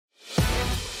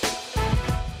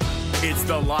It's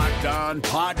the Locked On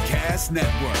Podcast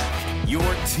Network, your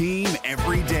team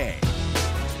every day.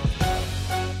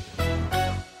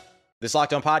 This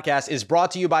Locked On Podcast is brought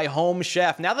to you by Home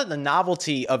Chef. Now that the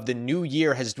novelty of the new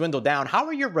year has dwindled down, how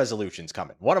are your resolutions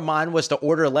coming? One of mine was to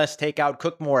order less takeout,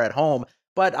 cook more at home,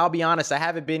 but I'll be honest, I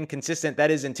haven't been consistent. That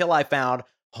is until I found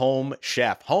Home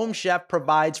Chef. Home Chef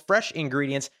provides fresh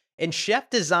ingredients and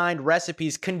chef-designed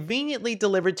recipes conveniently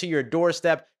delivered to your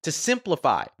doorstep to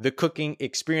simplify the cooking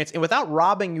experience and without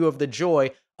robbing you of the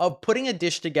joy of putting a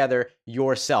dish together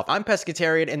yourself. I'm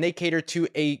pescatarian and they cater to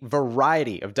a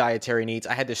variety of dietary needs.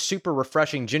 I had this super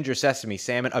refreshing ginger sesame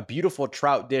salmon, a beautiful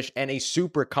trout dish, and a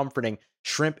super comforting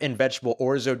shrimp and vegetable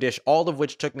orzo dish, all of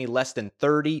which took me less than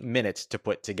 30 minutes to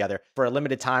put together. For a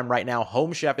limited time right now,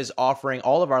 Home Chef is offering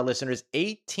all of our listeners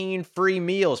 18 free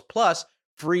meals plus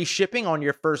free shipping on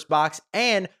your first box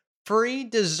and free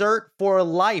dessert for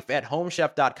life at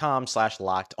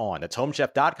homechef.com/lockedon. That's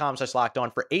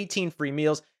homechef.com/lockedon for 18 free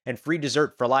meals and free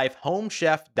dessert for life.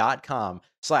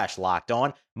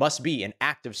 Homechef.com/lockedon. Must be an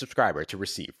active subscriber to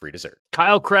receive free dessert.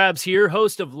 Kyle Krabs here,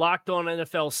 host of Locked On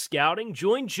NFL Scouting.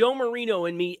 Join Joe Marino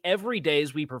and me every day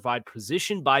as we provide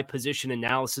position-by-position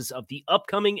analysis of the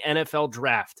upcoming NFL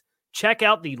Draft. Check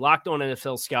out the Locked On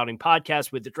NFL Scouting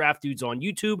podcast with the Draft Dudes on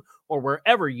YouTube or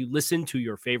wherever you listen to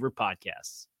your favorite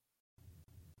podcasts.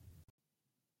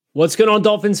 What's going on,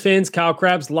 Dolphins fans? Kyle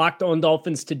Krabs, Locked On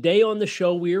Dolphins. Today on the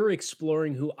show, we're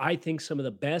exploring who I think some of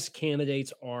the best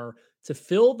candidates are to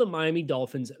fill the Miami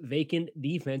Dolphins' vacant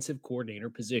defensive coordinator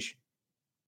position.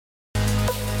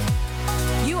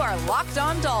 You are Locked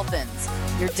On Dolphins,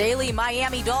 your daily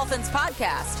Miami Dolphins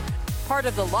podcast, part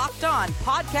of the Locked On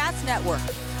Podcast Network,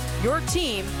 your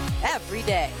team every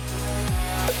day.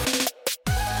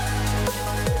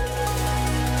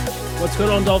 What's going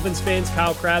on, Dolphins fans?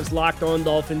 Kyle Krabs, Locked On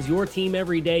Dolphins, your team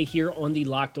every day here on the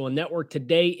Locked On Network.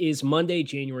 Today is Monday,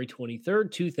 January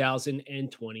 23rd,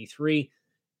 2023.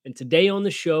 And today on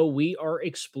the show, we are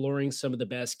exploring some of the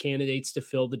best candidates to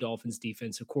fill the Dolphins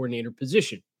defensive coordinator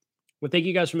position. Well, thank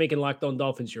you guys for making Locked On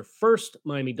Dolphins your first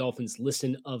Miami Dolphins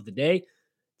listen of the day.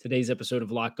 Today's episode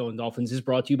of Locked On Dolphins is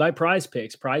brought to you by Prize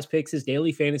Picks. Prize Picks is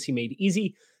daily fantasy made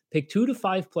easy. Pick 2 to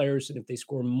 5 players, and if they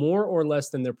score more or less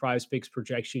than their Prize Picks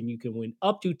projection, you can win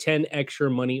up to 10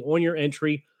 extra money on your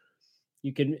entry.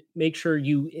 You can make sure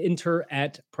you enter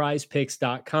at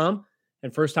prizepicks.com,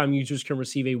 and first-time users can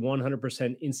receive a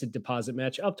 100% instant deposit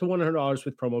match up to $100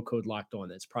 with promo code Locked On.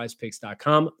 That's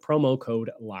prizepicks.com, promo code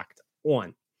Locked On.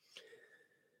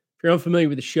 If you're unfamiliar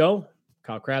with the show,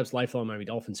 Kyle Krabs, lifelong Miami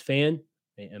Dolphins fan.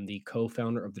 I am the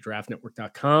co-founder of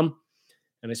thedraftnetwork.com,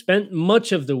 and I spent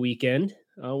much of the weekend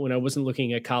when I wasn't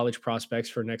looking at college prospects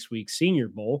for next week's Senior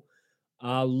Bowl,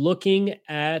 looking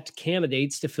at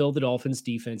candidates to fill the Dolphins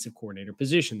defensive coordinator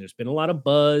position. There's been a lot of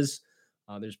buzz.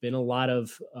 There's been a lot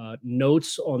of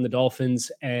notes on the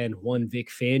Dolphins and one Vic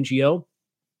Fangio.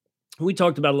 We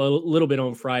talked about a little bit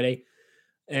on Friday,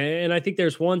 and I think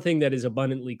there's one thing that is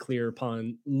abundantly clear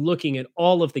upon looking at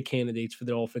all of the candidates for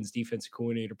the Dolphins defensive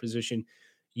coordinator position.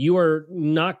 You are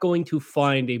not going to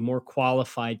find a more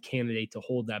qualified candidate to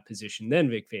hold that position than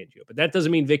Vic Fangio. But that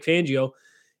doesn't mean Vic Fangio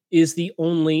is the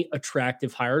only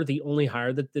attractive hire, the only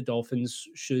hire that the Dolphins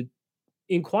should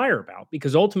inquire about.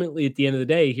 Because ultimately, at the end of the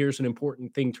day, here's an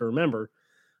important thing to remember.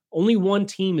 Only one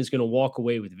team is going to walk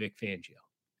away with Vic Fangio,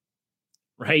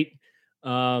 right?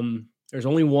 There's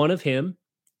only one of him,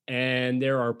 and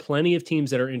there are plenty of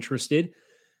teams that are interested.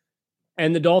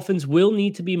 And the Dolphins will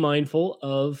need to be mindful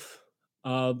of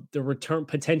the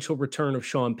potential return of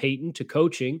Sean Payton to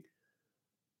coaching.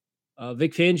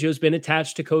 Vic Fangio has been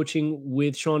attached to coaching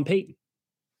with Sean Payton.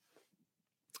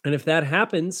 And if that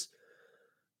happens,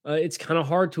 it's kind of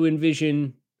hard to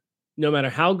envision, no matter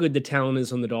how good the talent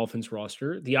is on the Dolphins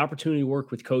roster, the opportunity to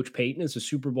work with Coach Payton as a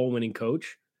Super Bowl winning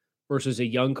coach versus a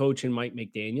young coach in Mike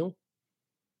McDaniel.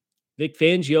 Vic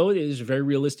Fangio, there's a very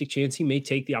realistic chance he may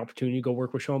take the opportunity to go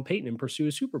work with Sean Payton and pursue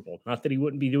a Super Bowl. Not that he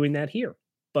wouldn't be doing that here,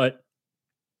 but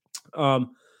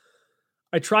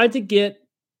I tried to get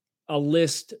a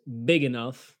list big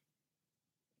enough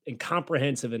and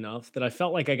comprehensive enough that I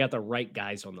felt like I got the right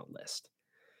guys on the list.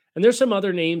 And there's some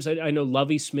other names. I know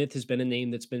Lovie Smith has been a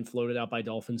name that's been floated out by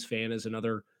Dolphins fans as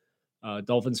another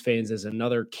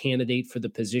candidate for the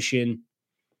position.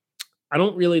 I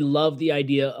don't really love the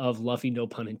idea of Luffy, no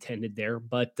pun intended there,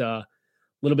 but a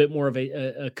little bit more of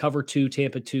a cover 2,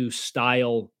 Tampa 2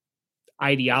 style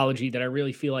ideology that I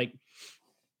really feel like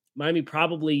Miami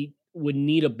probably would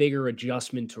need a bigger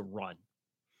adjustment to run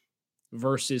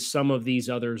versus some of these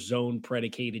other zone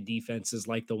predicated defenses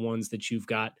like the ones that you've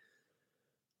got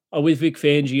with Vic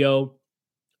Fangio,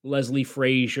 Leslie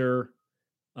Frazier,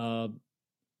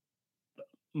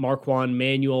 Marquand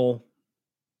Manuel,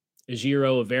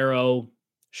 Ejiro Avero,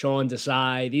 Sean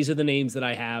Desai. These are the names that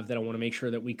I have that I want to make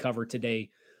sure that we cover today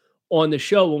on the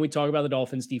show when we talk about the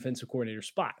Dolphins defensive coordinator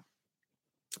spot.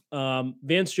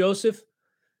 Vance Joseph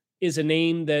is a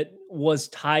name that was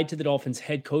tied to the Dolphins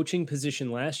head coaching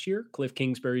position last year. Cliff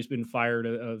Kingsbury's been fired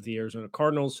of the Arizona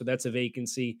Cardinals, so that's a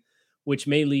vacancy, which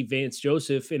may leave Vance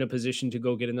Joseph in a position to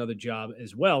go get another job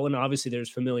as well. And obviously there's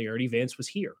familiarity. Vance was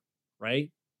here,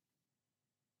 right?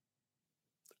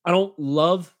 I don't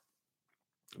love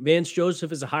Vance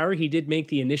Joseph as a hire. He did make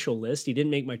the initial list. He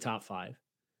didn't make my top 5.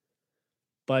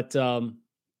 But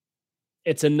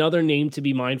it's another name to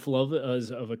be mindful of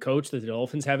as of a coach that the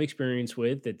Dolphins have experience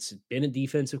with, that's been a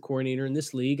defensive coordinator in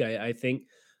this league. I think,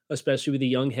 especially with a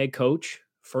young head coach,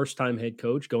 first-time head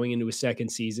coach going into his second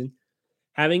season,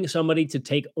 having somebody to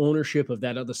take ownership of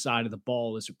that other side of the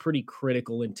ball is a pretty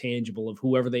critical intangible of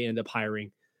whoever they end up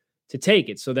hiring to take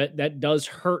it. So that does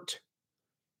hurt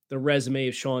the resume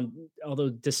of Sean, although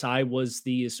Desai was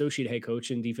the associate head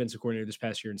coach and defensive coordinator this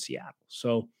past year in Seattle.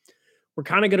 So we're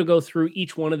kind of going to go through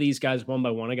each one of these guys one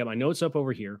by one. I got my notes up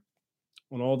over here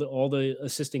on all the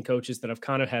assistant coaches that I've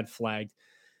kind of had flagged,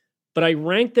 but I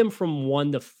ranked them from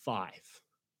 1 to 5.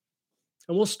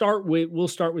 And we'll start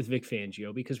with Vic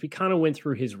Fangio because we kind of went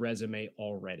through his resume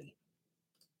already.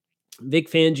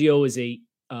 Vic Fangio is a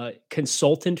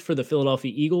consultant for the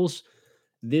Philadelphia Eagles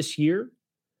this year.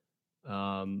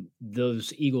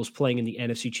 Those Eagles playing in the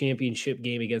NFC Championship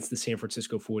game against the San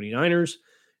Francisco 49ers.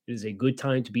 It is a good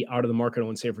time to be out of the market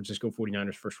on San Francisco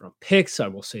 49ers first-round picks. I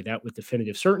will say that with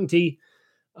definitive certainty.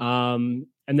 And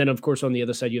then, of course, on the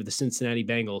other side, you have the Cincinnati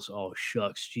Bengals. Oh,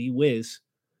 shucks, gee whiz.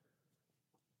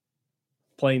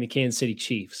 Playing the Kansas City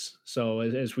Chiefs. So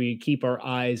as we keep our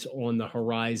eyes on the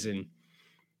horizon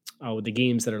with the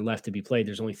games that are left to be played,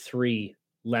 there's only 3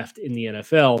 left in the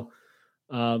NFL.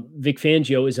 Vic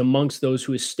Fangio is amongst those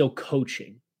who is still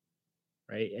coaching,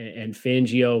 right? And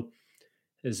Fangio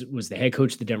was the head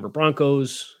coach of the Denver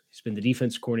Broncos. He's been the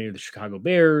defense coordinator of the Chicago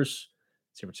Bears,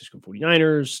 San Francisco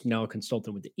 49ers, now a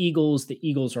consultant with the Eagles. The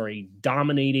Eagles are a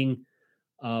dominating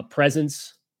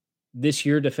presence this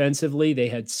year defensively. They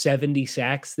had 70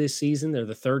 sacks this season. They're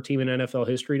the 3rd team in NFL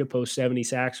history to post 70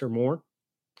 sacks or more.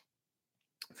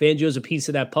 Fangio's a piece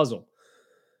of that puzzle.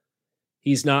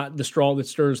 He's not the straw that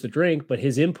stirs the drink, but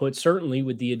his input, certainly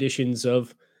with the additions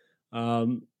of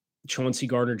Chauncey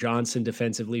Gardner-Johnson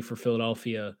defensively for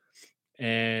Philadelphia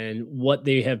and what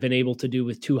they have been able to do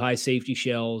with 2 high safety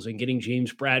shells and getting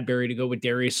James Bradbury to go with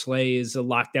Darius Slay as a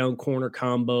lockdown corner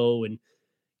combo and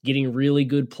getting really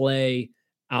good play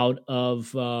out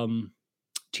of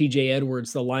TJ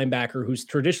Edwards, the linebacker, who's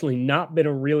traditionally not been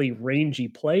a really rangy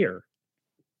player.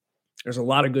 There's a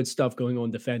lot of good stuff going on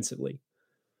defensively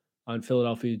on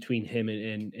Philadelphia between him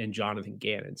and Jonathan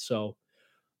Gannon. So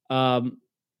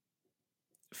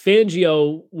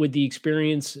Fangio, with the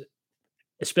experience,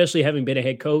 especially having been a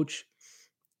head coach,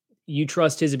 you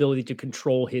trust his ability to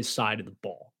control his side of the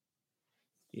ball.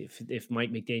 If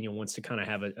Mike McDaniel wants to kind of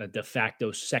have a de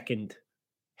facto second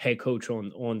head coach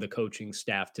on the coaching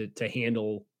staff to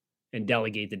handle and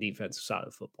delegate the defensive side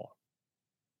of the football.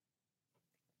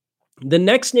 The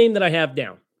next name that I have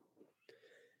down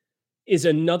is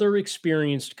another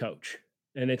experienced coach.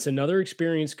 And it's another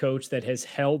experienced coach that has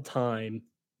held time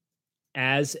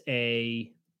as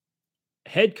a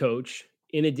head coach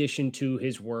in addition to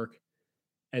his work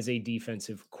as a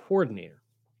defensive coordinator.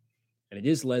 And it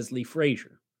is Leslie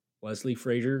Frazier. Leslie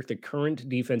Frazier, the current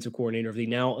defensive coordinator of the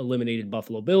now eliminated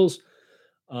Buffalo Bills.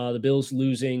 The Bills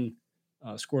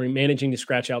managing to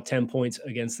scratch out 10 points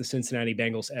against the Cincinnati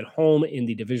Bengals at home in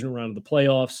the divisional round of the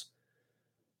playoffs.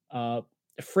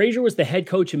 Frazier was the head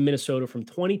coach in Minnesota from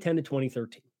 2010 to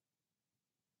 2013.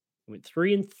 He went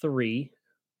 3-3.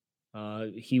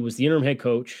 He was the interim head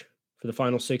coach for the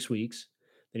final 6 weeks.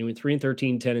 Then he went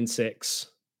 3-13, 10-6,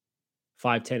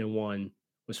 5-10-1,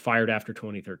 was fired after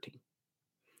 2013.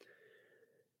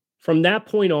 From that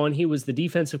point on, he was the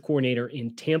defensive coordinator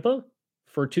in Tampa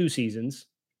for 2 seasons,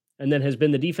 and then has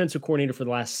been the defensive coordinator for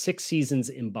the last 6 seasons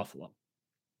in Buffalo.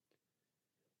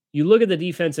 You look at the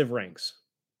defensive ranks,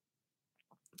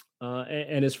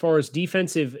 and as far as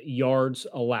defensive yards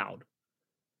allowed,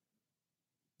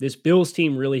 this Bills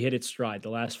team really hit its stride the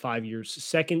last 5 years.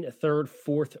 2nd, 3rd,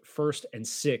 4th, 1st, and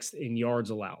 6th in yards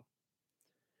allowed.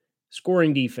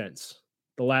 Scoring defense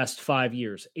the last 5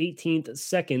 years. 18th,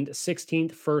 2nd,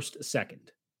 16th, 1st, 2nd.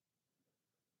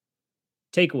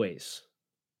 Takeaways.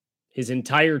 His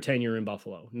entire tenure in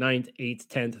Buffalo. 9th, 8th,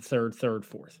 10th, 3rd, 3rd,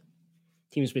 4th.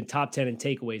 Team's been top 10 in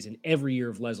takeaways in every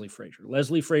year of Leslie Frazier.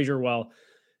 Leslie Frazier, while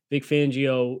Vic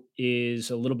Fangio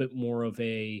is a little bit more of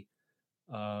a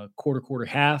quarter,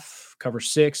 half, cover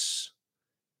 6.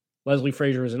 Leslie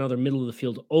Frazier is another middle of the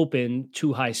field open,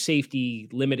 too high safety,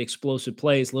 limit explosive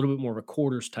plays, a little bit more of a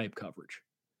quarters type coverage.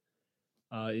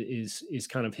 Is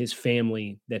kind of his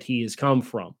family that he has come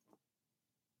from.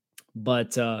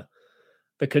 But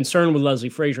the concern with Leslie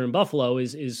Frazier in Buffalo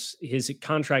is his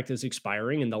contract is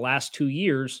expiring. In the last 2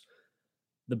 years,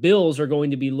 the Bills are going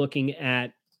to be looking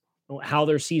at how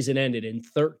their season ended in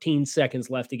 13 seconds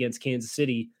left against Kansas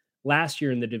City last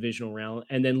year in the divisional round,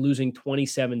 and then losing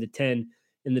 27-10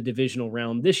 in the divisional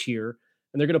round this year.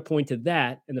 And they're going to point to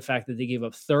that and the fact that they gave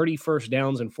up 30 first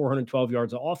downs and 412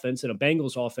 yards of offense, and a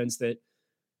Bengals offense that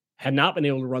had not been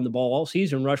able to run the ball all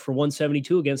season, rushed for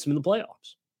 172 against them in the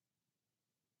playoffs.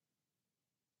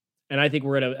 And I think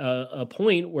we're at a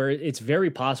point where it's very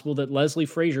possible that Leslie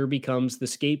Frazier becomes the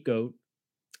scapegoat.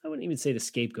 I wouldn't even say the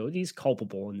scapegoat. He's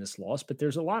culpable in this loss, but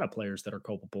there's a lot of players that are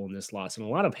culpable in this loss and a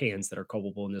lot of hands that are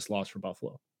culpable in this loss for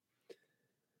Buffalo.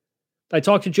 I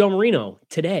talked to Joe Marino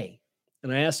today,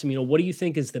 and I asked him, what do you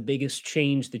think is the biggest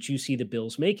change that you see the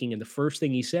Bills making? And the first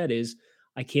thing he said is,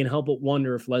 I can't help but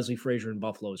wonder if Leslie Frazier in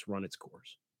Buffalo has run its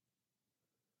course.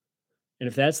 And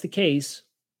if that's the case,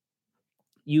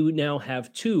 you now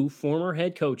have 2 former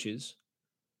head coaches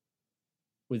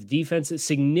with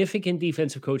significant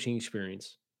defensive coaching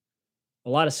experience, a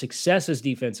lot of success as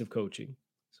defensive coaching,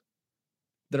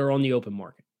 that are on the open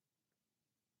market.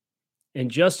 And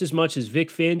just as much as Vic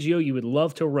Fangio, you would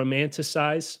love to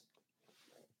romanticize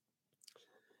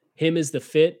him as the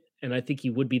fit, and I think he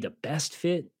would be the best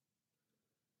fit,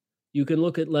 you can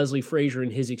look at Leslie Frazier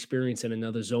and his experience in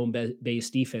another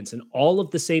zone-based defense and all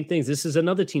of the same things. This is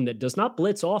another team that does not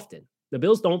blitz often. The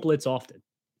Bills don't blitz often.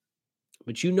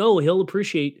 But he'll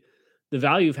appreciate the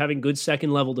value of having good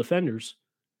second-level defenders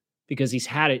because he's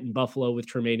had it in Buffalo with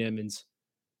Tremaine Edmonds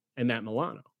and Matt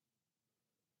Milano.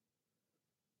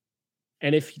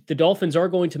 And if the Dolphins are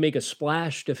going to make a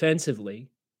splash defensively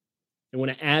and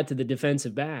want to add to the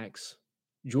defensive backs,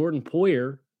 Jordan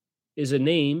Poyer is a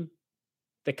name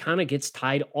that kind of gets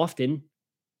tied often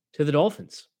to the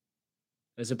Dolphins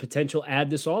as a potential add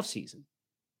this offseason.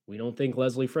 We don't think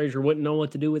Leslie Frazier wouldn't know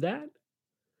what to do with that.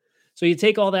 So you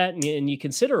take all that and you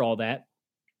consider all that.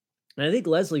 And I think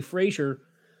Leslie Frazier,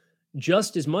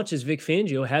 just as much as Vic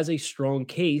Fangio, has a strong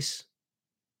case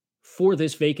for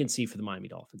this vacancy for the Miami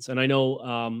Dolphins. And I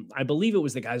know, I believe it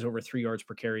was the guys over 3 yards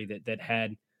per carry that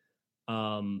had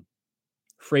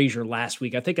Frazier last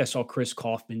week. I think I saw Chris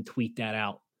Kaufman tweet that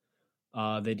out.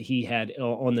 That he had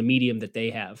on the medium that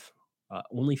they have,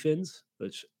 OnlyFins,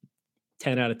 which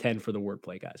 10 out of 10 for the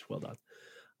wordplay, guys. Well done.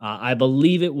 I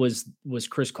believe it was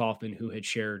Chris Kaufman who had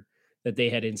shared that they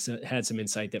had some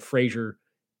insight that Frazier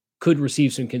could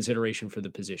receive some consideration for the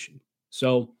position.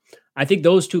 So I think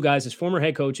those 2 guys, as former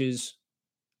head coaches,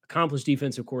 accomplished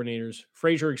defensive coordinators,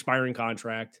 Frazier expiring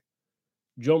contract,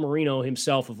 Joe Marino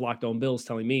himself of Locked On Bills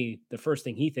telling me the first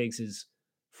thing he thinks is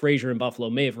Frazier in Buffalo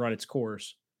may have run its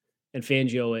course. And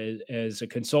Fangio as a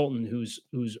consultant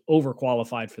who's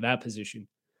overqualified for that position,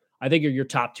 I think are your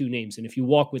top 2 names. And if you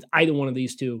walk with either one of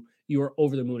these 2, you are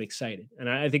over the moon excited. And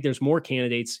I think there's more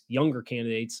candidates, younger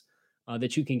candidates,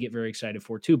 that you can get very excited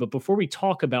for too. But before we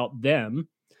talk about them,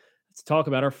 let's talk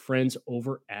about our friends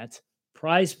over at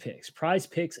Prize Picks. Prize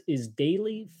Picks is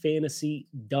daily fantasy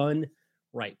done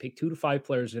right. Pick 2 to 5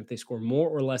 players, and if they score more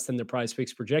or less than their Prize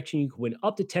Picks projection, you can win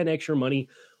up to 10 extra money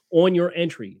on your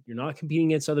entry. You're not competing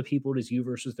against other people. It is you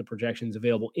versus the projections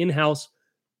available in-house.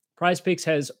 Prize Picks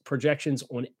has projections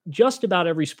on just about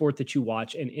every sport that you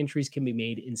watch, and entries can be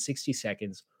made in 60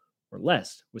 seconds or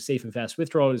less. With safe and fast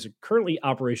withdrawal, it is currently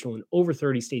operational in over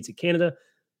 30 states and Canada.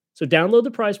 So download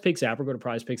the Prize Picks app or go to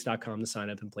prizepicks.com to sign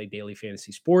up and play daily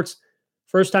fantasy sports.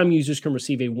 First-time users can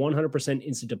receive a 100%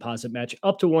 instant deposit match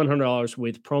up to $100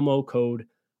 with promo code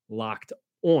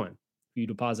LOCKEDON. If you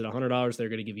deposit $100, they're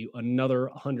going to give you another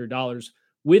 $100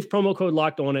 with promo code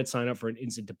Locked On at sign up for an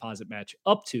instant deposit match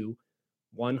up to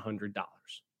 $100.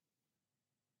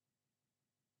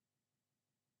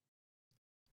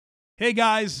 Hey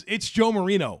guys, it's Joe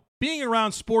Marino. Being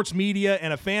around sports media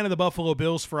and a fan of the Buffalo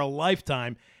Bills for a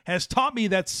lifetime has taught me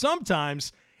that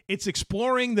sometimes it's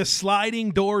exploring the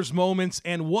sliding doors moments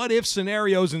and what-if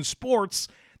scenarios in sports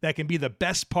that can be the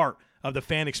best part of the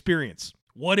fan experience.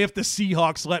 What if the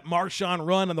Seahawks let Marshawn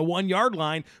run on the 1-yard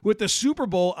line with the Super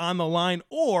Bowl on the line?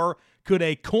 Or could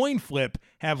a coin flip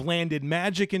have landed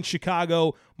Magic in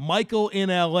Chicago, Michael in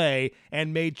LA,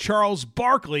 and made Charles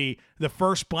Barkley the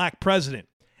first black president?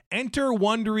 Enter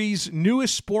Wondery's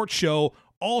newest sports show,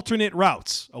 Alternate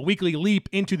Routes, a weekly leap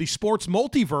into the sports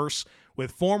multiverse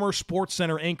with former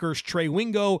SportsCenter anchors Trey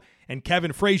Wingo and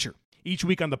Kevin Frazier. Each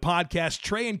week on the podcast,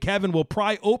 Trey and Kevin will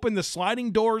pry open the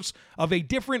sliding doors of a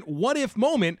different what-if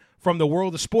moment from the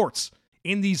world of sports.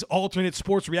 In these alternate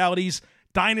sports realities,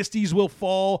 dynasties will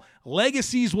fall,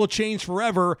 legacies will change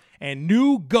forever, and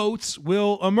new GOATs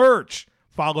will emerge.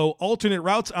 Follow Alternate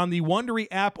Routes on the Wondery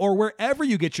app or wherever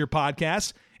you get your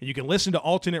podcasts, and you can listen to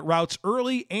Alternate Routes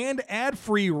early and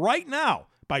ad-free right now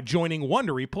by joining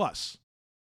Wondery Plus.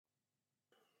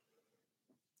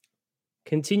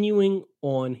 Continuing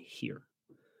on here,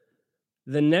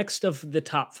 the next of the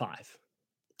top five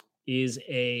is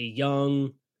a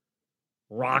young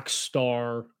rock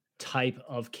star type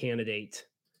of candidate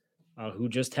who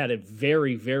just had a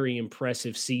very, very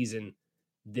impressive season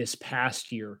this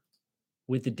past year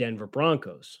with the Denver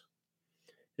Broncos.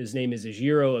 His name is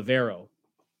Ejiro Evero.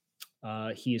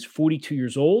 He is 42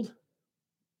 years old.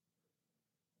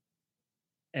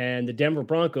 And the Denver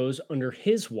Broncos, under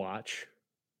his watch,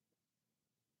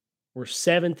 were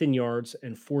 7th in yards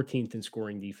and 14th in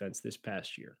scoring defense this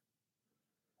past year.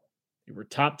 They were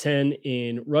top 10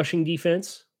 in rushing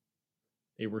defense.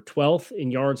 They were 12th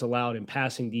in yards allowed in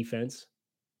passing defense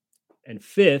and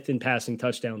 5th in passing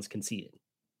touchdowns conceded.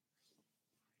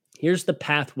 Here's the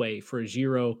pathway for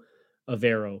Ejiro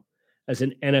Evero as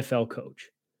an NFL coach.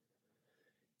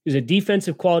 He was a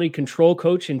defensive quality control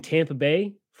coach in Tampa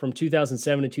Bay from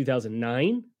 2007 to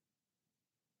 2009.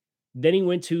 Then he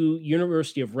went to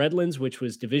University of Redlands, which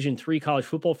was Division III college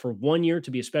football, for 1 year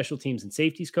to be a special teams and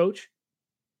safeties coach.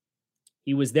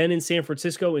 He was then in San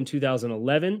Francisco in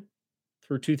 2011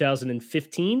 through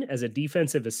 2015 as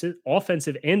a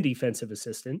offensive and defensive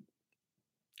assistant,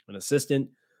 an assistant,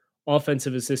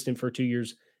 offensive assistant for 2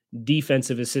 years,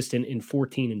 defensive assistant in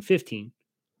 14 and 15.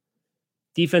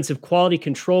 Defensive quality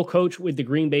control coach with the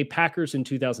Green Bay Packers in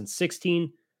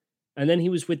 2016. And then he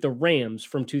was with the Rams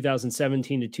from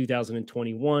 2017 to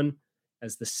 2021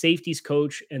 as the safeties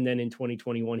coach. And then in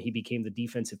 2021, he became the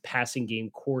defensive passing game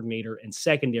coordinator and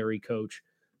secondary coach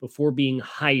before being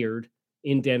hired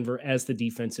in Denver as the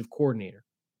defensive coordinator.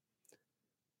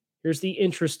 Here's the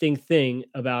interesting thing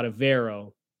about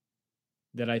Evero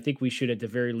that I think we should at the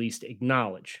very least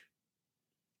acknowledge.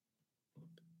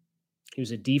 He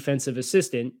was a defensive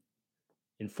assistant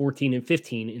in 14 and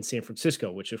 15 in San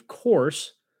Francisco, which of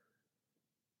course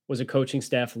was a coaching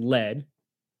staff led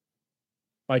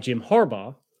by Jim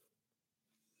Harbaugh.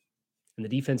 And the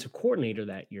defensive coordinator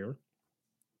that year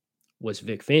was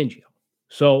Vic Fangio.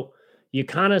 So you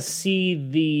kind of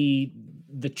see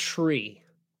the tree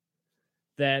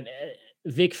that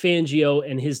Vic Fangio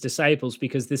and his disciples,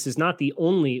 because this is not the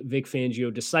only Vic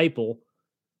Fangio disciple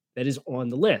that is on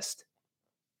the list.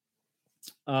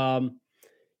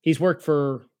 He's worked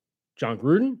for John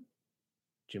Gruden,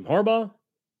 Jim Harbaugh,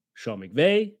 Sean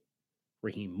McVay,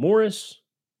 Raheem Morris,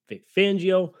 Vic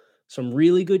Fangio, some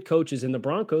really good coaches in the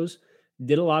Broncos,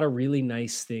 did a lot of really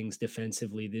nice things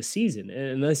defensively this season.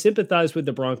 And I sympathize with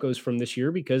the Broncos from this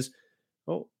year because,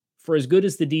 well, for as good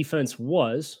as the defense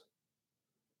was,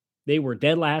 they were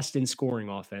dead last in scoring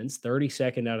offense,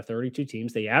 32nd out of 32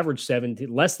 teams. They averaged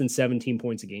less than 17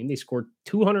 points a game. They scored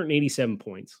 287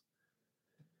 points.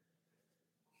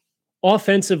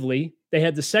 Offensively, they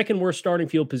had the second worst starting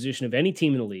field position of any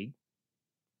team in the league.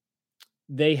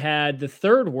 They had the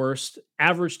third worst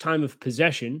average time of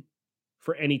possession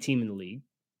for any team in the league.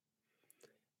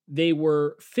 They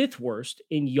were 5th worst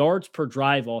in yards per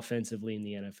drive offensively in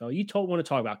the NFL. You want to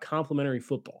talk about complementary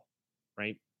football,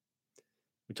 right?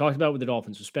 We talked about with the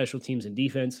Dolphins with special teams and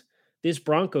defense. This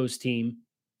Broncos team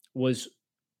was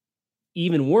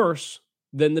even worse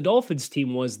than the Dolphins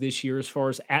team was this year as far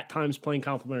as at times playing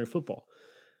complementary football.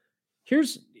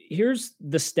 Here's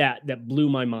the stat that blew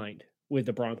my mind with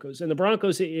the Broncos. And the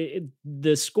Broncos,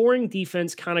 the scoring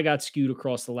defense kind of got skewed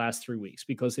across the last 3 weeks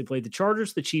because they played the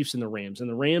Chargers, the Chiefs, and the Rams. And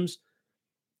the Rams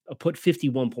put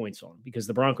 51 points on because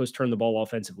the Broncos turned the ball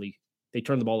offensively. They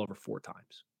turned the ball over 4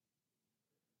 times.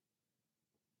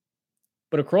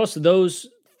 But across those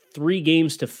 3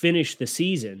 games to finish the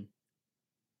season,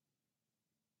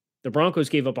 the Broncos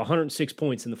gave up 106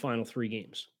 points in the final 3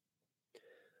 games.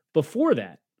 Before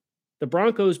that, the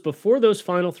Broncos, before those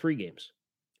final 3 games,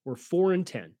 were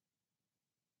 4-10.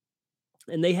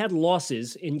 And they had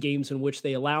losses in games in which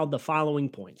they allowed the following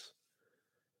points.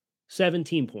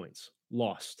 17 points,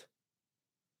 lost.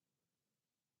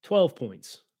 12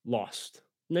 points, lost.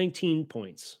 19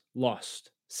 points,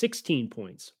 lost. 16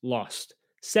 points, lost.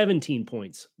 17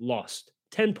 points, lost.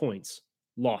 10 points,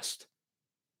 lost.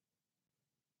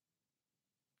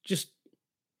 Just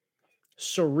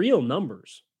surreal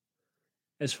numbers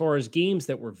as far as games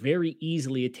that were very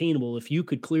easily attainable if you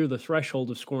could clear the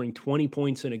threshold of scoring 20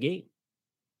 points in a game.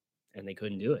 And they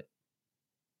couldn't do it.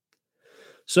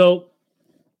 So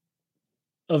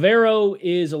Avero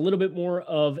is a little bit more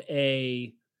of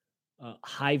a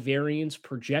high variance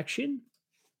projection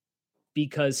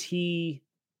because he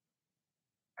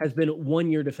has been 1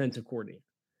 year defensive coordinator.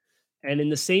 And in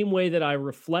the same way that I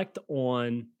reflect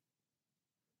on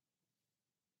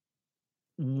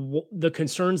the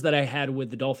concerns that I had with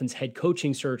the Dolphins head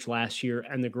coaching search last year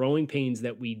and the growing pains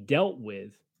that we dealt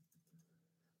with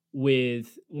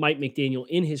Mike McDaniel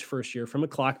in his first year from a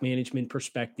clock management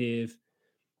perspective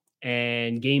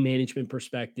and game management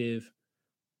perspective,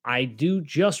 I do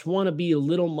just want to be a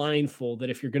little mindful that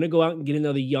if you're going to go out and get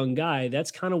another young guy,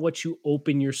 that's kind of what you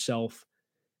open yourself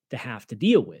to have to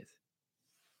deal with.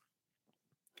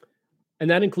 And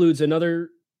that includes another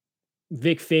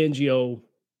Vic Fangio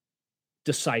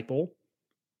disciple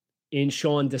in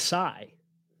Sean Desai.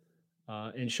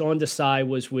 And Sean Desai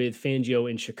was with Fangio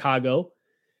in Chicago.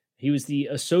 He was the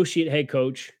associate head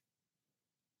coach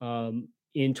in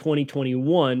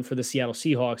 2021 for the Seattle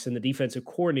Seahawks and the defensive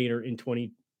coordinator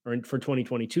for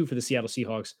 2022 for the Seattle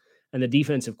Seahawks and the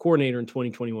defensive coordinator in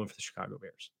 2021 for the Chicago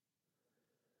Bears.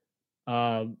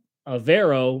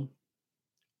 Avero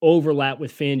overlapped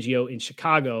with Fangio in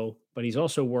Chicago, but he's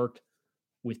also worked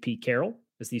with Pete Carroll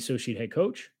as the associate head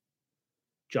coach,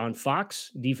 John Fox,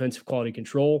 defensive quality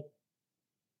control,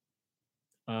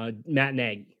 Matt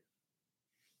Nagy.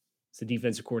 It's the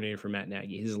defensive coordinator for Matt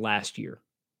Nagy, his last year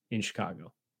in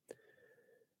Chicago.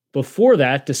 Before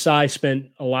that, Desai spent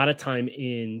a lot of time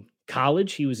in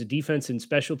college. He was a defense and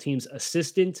special teams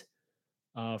assistant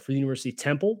for the University of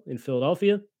Temple in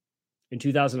Philadelphia. In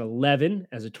 2011,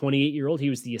 as a 28-year-old, he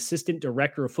was the assistant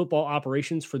director of football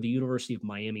operations for the University of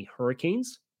Miami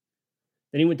Hurricanes.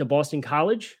 Then he went to Boston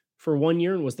College for 1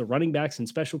 year and was the running backs and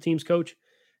special teams coach.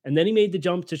 And then he made the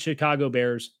jump to Chicago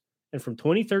Bears. And from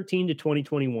 2013 to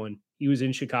 2021, he was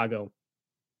in Chicago.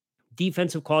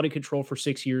 Defensive quality control for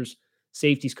 6 years,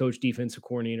 safeties coach, defensive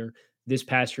coordinator. This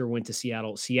past year went to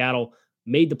Seattle. Seattle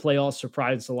made the playoffs,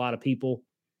 surprised a lot of people.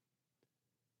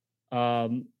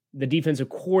 The defensive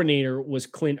coordinator was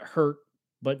Clint Hurt,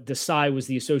 but Desai was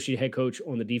the associate head coach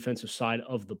on the defensive side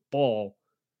of the ball.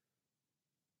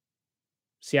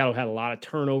 Seattle had a lot of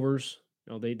turnovers.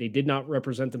 They did not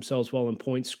represent themselves well in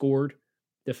points scored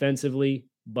defensively,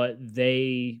 but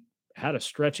they had a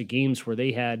stretch of games where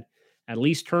they had at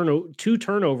least 2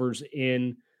 turnovers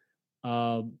in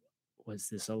 10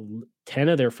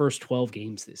 of their first 12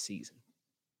 games this season.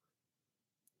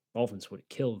 Dolphins would have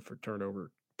killed for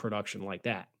turnover production like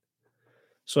that.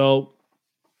 So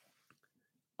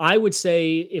I would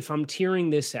say if I'm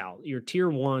tiering this out, your tier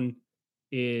 1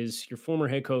 is your former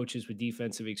head coaches with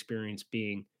defensive experience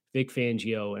being Vic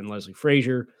Fangio and Leslie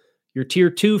Frazier. Your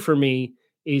tier 2 for me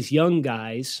is young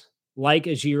guys like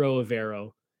Ejiro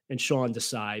Evero and Sean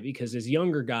Desai, because as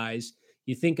younger guys,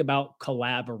 you think about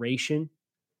collaboration.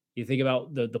 You think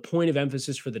about the point of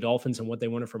emphasis for the Dolphins and what they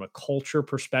wanted from a culture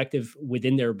perspective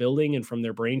within their building and from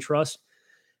their brain trust.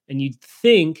 And you'd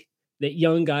think that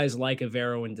young guys like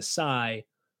Evero and Desai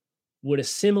would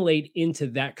assimilate into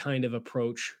that kind of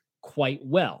approach quite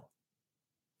well.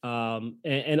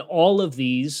 And all of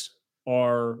these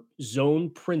are zone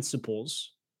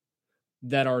principles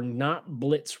that are not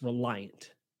blitz reliant.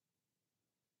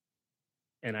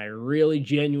 And I really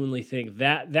genuinely think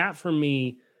that for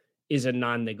me is a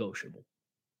non-negotiable.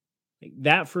 Like,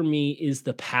 that for me is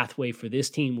the pathway for this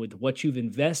team with what you've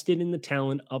invested in the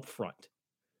talent up front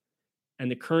and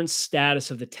the current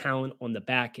status of the talent on the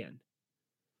back end.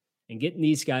 And getting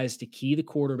these guys to key the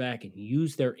quarterback and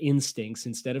use their instincts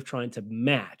instead of trying to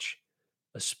match,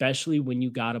 especially when you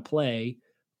got to play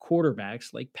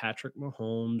quarterbacks like Patrick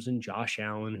Mahomes and Josh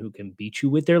Allen who can beat you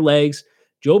with their legs.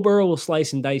 Joe Burrow will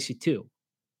slice and dice you too.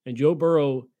 And Joe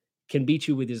Burrow can beat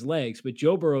you with his legs, but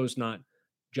Joe Burrow's not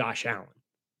Josh Allen,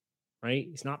 right?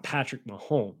 He's not Patrick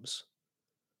Mahomes.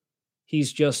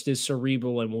 He's just as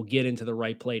cerebral and will get into the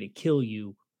right play to kill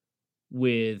you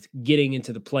with getting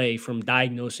into the play from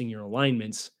diagnosing your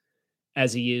alignments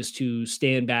as he is to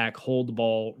stand back, hold the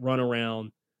ball, run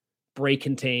around, break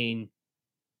contain,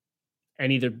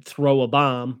 and either throw a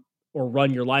bomb or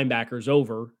run your linebackers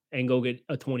over and go get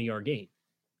a 20-yard gain.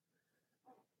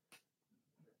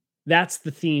 That's the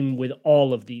theme with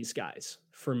all of these guys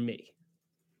for me.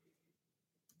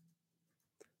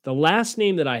 The last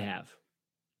name that I have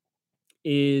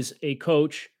is a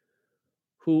coach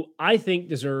who I think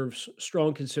deserves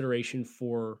strong consideration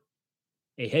for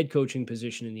a head coaching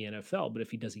position in the NFL. But if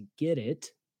he doesn't get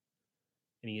it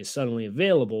and he is suddenly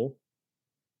available,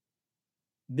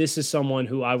 this is someone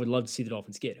who I would love to see the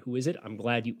Dolphins get. Who is it? I'm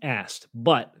glad you asked.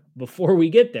 But before we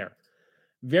get there,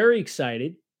 very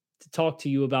excited to talk to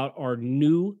you about our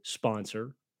new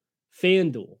sponsor,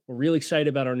 FanDuel. We're really excited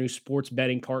about our new sports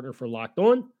betting partner for Locked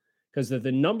On because they're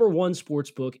the number one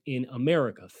sports book in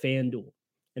America, FanDuel.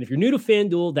 And if you're new to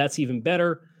FanDuel, that's even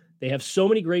better. They have so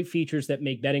many great features that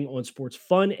make betting on sports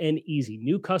fun and easy.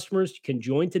 New customers can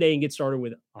join today and get started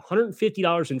with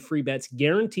 $150 in free bets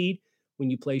guaranteed when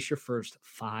you place your first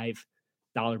 $5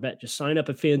 bet. Just sign up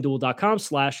at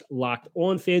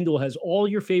FanDuel.com/locked-on. FanDuel has all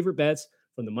your favorite bets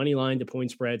from the money line to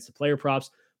point spreads to player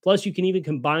props. Plus, you can even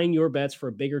combine your bets for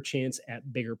a bigger chance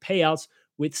at bigger payouts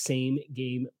with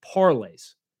same-game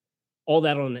parlays. All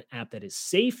that on an app that is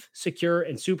safe, secure,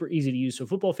 and super easy to use. So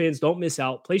football fans, don't miss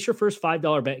out. Place your first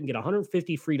 $5 bet and get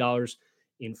 $150 free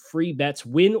in free bets.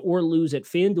 Win or lose at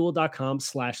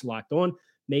FanDuel.com/locked-on.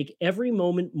 Make every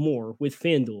moment more with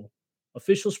FanDuel,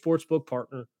 official sportsbook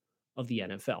partner of the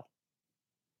NFL.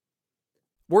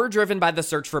 We're driven by the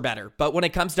search for better, but when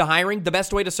it comes to hiring, the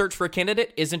best way to search for a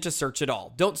candidate isn't to search at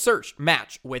all. Don't search,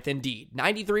 match with Indeed.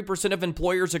 93% of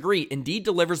employers agree Indeed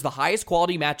delivers the highest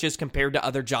quality matches compared to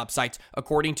other job sites,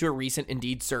 according to a recent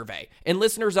Indeed survey. And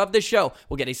listeners of this show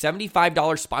will get a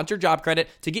 $75 sponsored job credit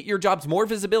to get your jobs more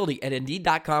visibility at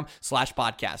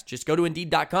Indeed.com/podcast. Just go to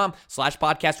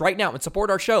Indeed.com/podcast right now and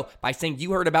support our show by saying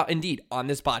you heard about Indeed on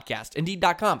this podcast.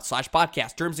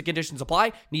 Indeed.com/podcast. Terms and conditions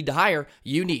apply. Need to hire?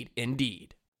 You need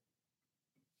Indeed.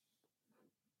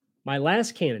 My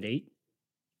last candidate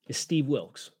is Steve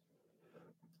Wilks.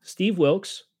 Steve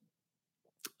Wilks,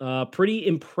 pretty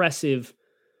impressive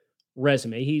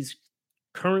resume. He's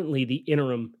currently the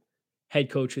interim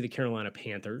head coach of the Carolina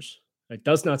Panthers. It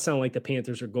does not sound like the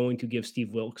Panthers are going to give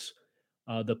Steve Wilks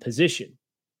the position.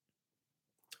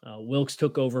 Wilks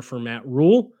took over for Matt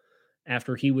Rule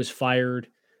after he was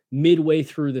fired midway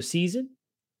through the season.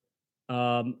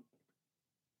 And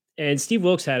Steve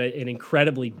Wilks had an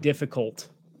incredibly difficult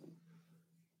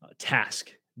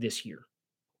task this year.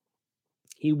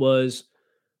 He was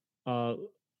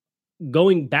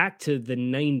going back to the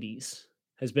 90s,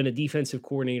 has been a defensive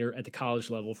coordinator at the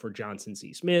college level for Johnson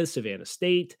C. Smith, Savannah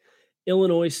State,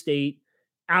 Illinois State,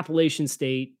 Appalachian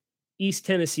State, East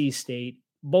Tennessee State,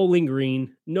 Bowling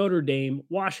Green, Notre Dame,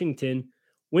 Washington,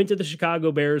 went to the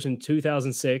Chicago Bears in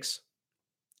 2006,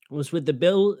 was with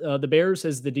the Bears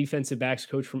as the defensive backs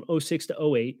coach from 06 to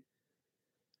 08,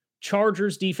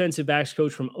 Chargers defensive backs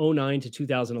coach from 09 to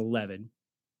 2011.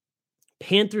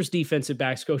 Panthers defensive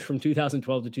backs coach from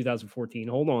 2012 to 2014.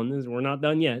 Hold on, we're not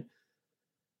done yet.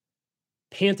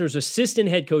 Panthers assistant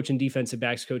head coach and defensive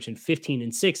backs coach in 15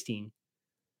 and 16.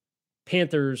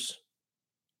 Panthers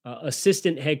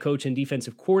assistant head coach and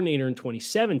defensive coordinator in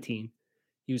 2017.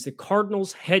 He was the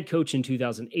Cardinals head coach in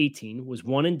 2018, was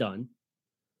one and done.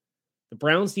 The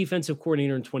Browns defensive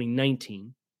coordinator in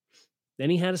 2019. Then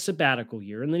he had a sabbatical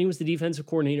year, and then he was the defensive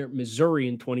coordinator at Missouri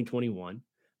in 2021.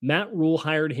 Matt Rule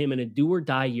hired him in a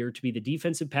do-or-die year to be the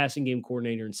defensive passing game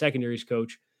coordinator and secondaries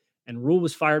coach, and Rule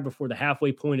was fired before the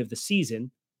halfway point of the season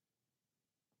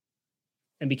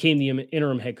and became the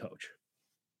interim head coach.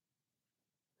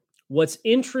 What's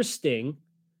interesting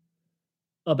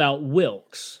about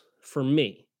Wilks, for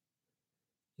me,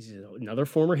 he's another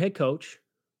former head coach.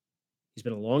 He's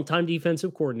been a longtime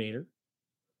defensive coordinator.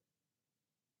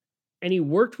 And he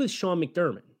worked with Sean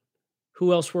McDermott.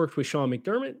 Who else worked with Sean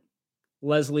McDermott?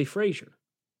 Leslie Frazier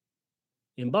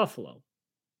in Buffalo.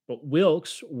 But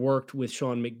Wilks worked with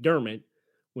Sean McDermott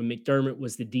when McDermott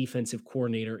was the defensive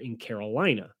coordinator in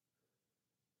Carolina.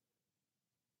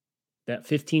 That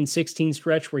 15-16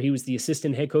 stretch where he was the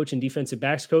assistant head coach and defensive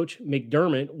backs coach,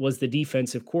 McDermott was the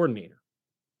defensive coordinator.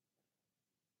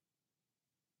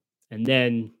 And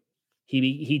then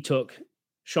he took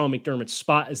Sean McDermott's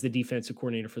spot as the defensive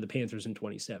coordinator for the Panthers in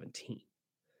 2017.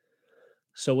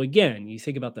 So again, you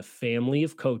think about the family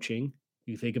of coaching,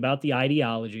 you think about the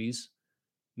ideologies,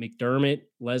 McDermott,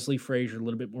 Leslie Frazier, a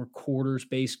little bit more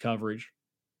quarters-based coverage.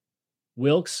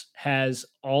 Wilks has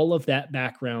all of that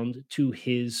background to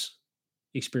his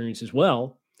experience as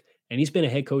well, and he's been a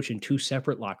head coach in two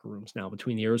separate locker rooms now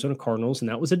between the Arizona Cardinals, and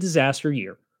that was a disaster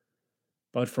year.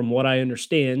 But from what I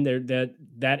understand,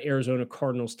 that Arizona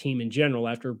Cardinals team in general,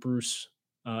 after Bruce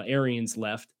Arians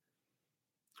left,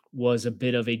 was a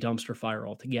bit of a dumpster fire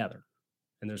altogether.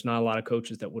 And there's not a lot of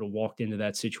coaches that would have walked into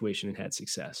that situation and had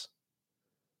success.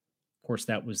 Of course,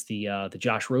 that was the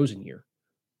Josh Rosen year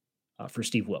for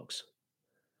Steve Wilks.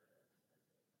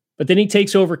 But then he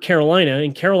takes over Carolina,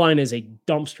 and Carolina is a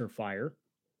dumpster fire.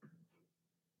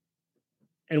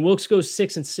 And Wilks goes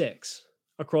 6-6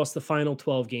 across the final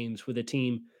 12 games with a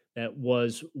team that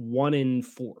was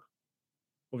 1-4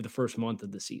 over the first month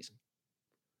of the season.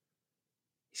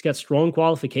 He's got strong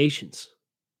qualifications.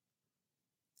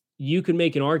 You can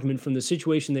make an argument from the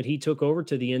situation that he took over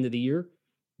to the end of the year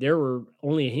There were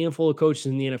only a handful of coaches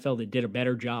in the NFL that did a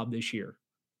better job this year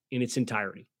in its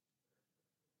entirety.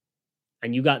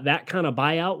 And you got that kind of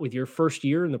buyout with your first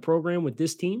year in the program with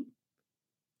this team.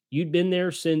 You'd been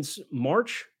there since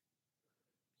March.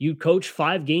 You coached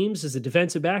 5 games as a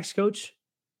defensive backs coach.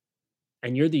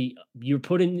 And you're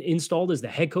installed as the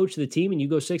head coach of the team, and you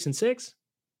go 6-6.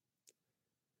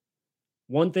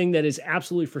 One thing that is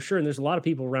absolutely for sure, and there's a lot of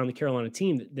people around the Carolina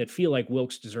team that feel like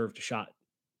Wilks deserved a shot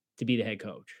to be the head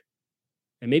coach.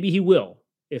 And maybe he will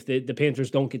if the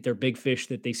Panthers don't get their big fish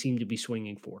that they seem to be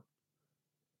swinging for.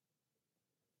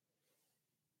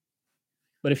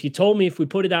 But if you told me if we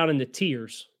put it out into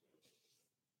tiers,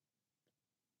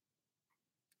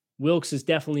 Wilks is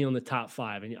definitely on the top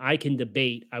 5. And I can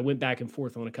debate. I went back and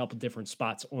forth on a couple different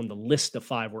spots on the list of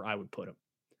 5 where I would put him.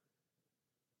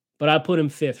 But I put him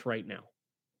 5th right now.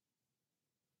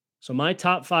 So my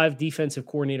top 5 defensive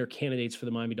coordinator candidates for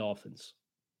the Miami Dolphins.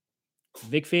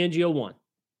 Vic Fangio 1.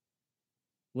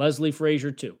 Leslie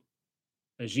Frazier 2.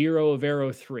 Ejiro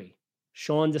Evero 3.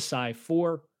 Sean Desai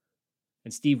 4.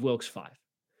 And Steve Wilks 5.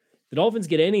 The Dolphins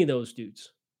get any of those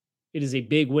dudes, it is a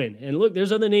big win. And look,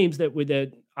 there's other names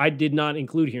that I did not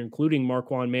include here, including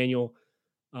Marquand Manuel,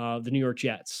 the New York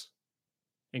Jets,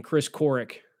 and Chris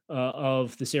Korick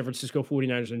of the San Francisco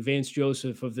 49ers, and Vance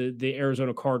Joseph of the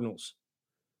Arizona Cardinals.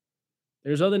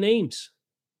 There's other names.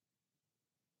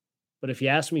 But if you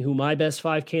ask me who my best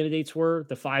 5 candidates were,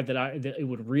 the 5 that it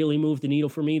would really move the needle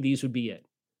for me, these would be it.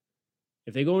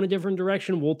 If they go in a different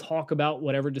direction, we'll talk about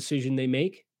whatever decision they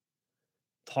make.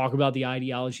 Talk about the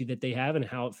ideology that they have and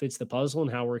how it fits the puzzle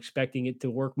and how we're expecting it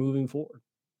to work moving forward.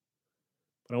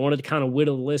 But I wanted to kind of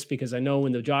whittle the list because I know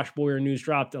when the Josh Boyer news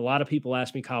dropped, a lot of people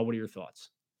asked me, Kyle, what are your thoughts?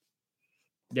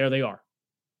 There they are.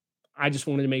 I just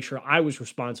wanted to make sure I was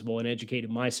responsible and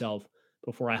educated myself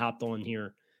before I hopped on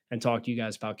here and talked to you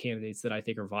guys about candidates that I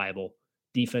think are viable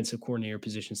defensive coordinator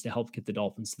positions to help get the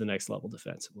Dolphins to the next level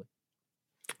defensively.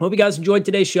 Hope you guys enjoyed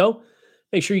today's show.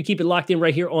 Make sure you keep it locked in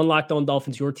right here on Locked On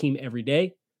Dolphins, your team every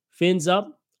day. Fins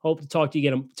up. Hope to talk to you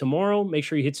again tomorrow. Make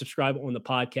sure you hit subscribe on the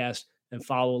podcast and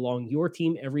follow along your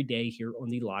team every day here on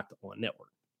the Locked On Network.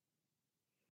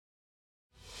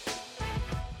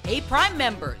 Hey, Prime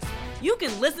members, you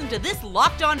can listen to this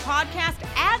Locked On podcast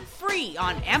ad-free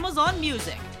on Amazon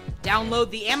Music. Download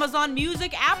the Amazon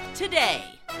Music app today.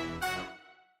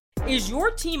 Is your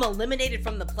team eliminated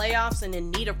from the playoffs and in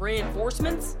need of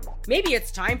reinforcements? Maybe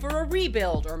it's time for a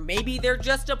rebuild, or maybe they're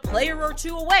just a player or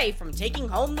 2 away from taking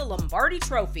home the Lombardi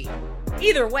Trophy.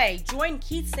 Either way, join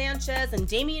Keith Sanchez and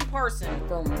Damian Parson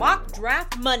for Mock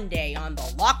Draft Monday on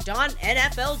the Locked On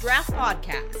NFL Draft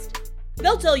Podcast.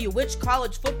 They'll tell you which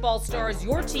college football stars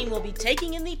your team will be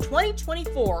taking in the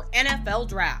 2024 NFL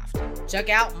Draft. Check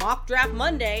out Mock Draft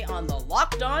Monday on the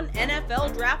Locked On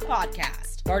NFL Draft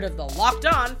Podcast, part of the Locked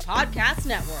On Podcast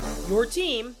Network, your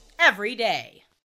team every day.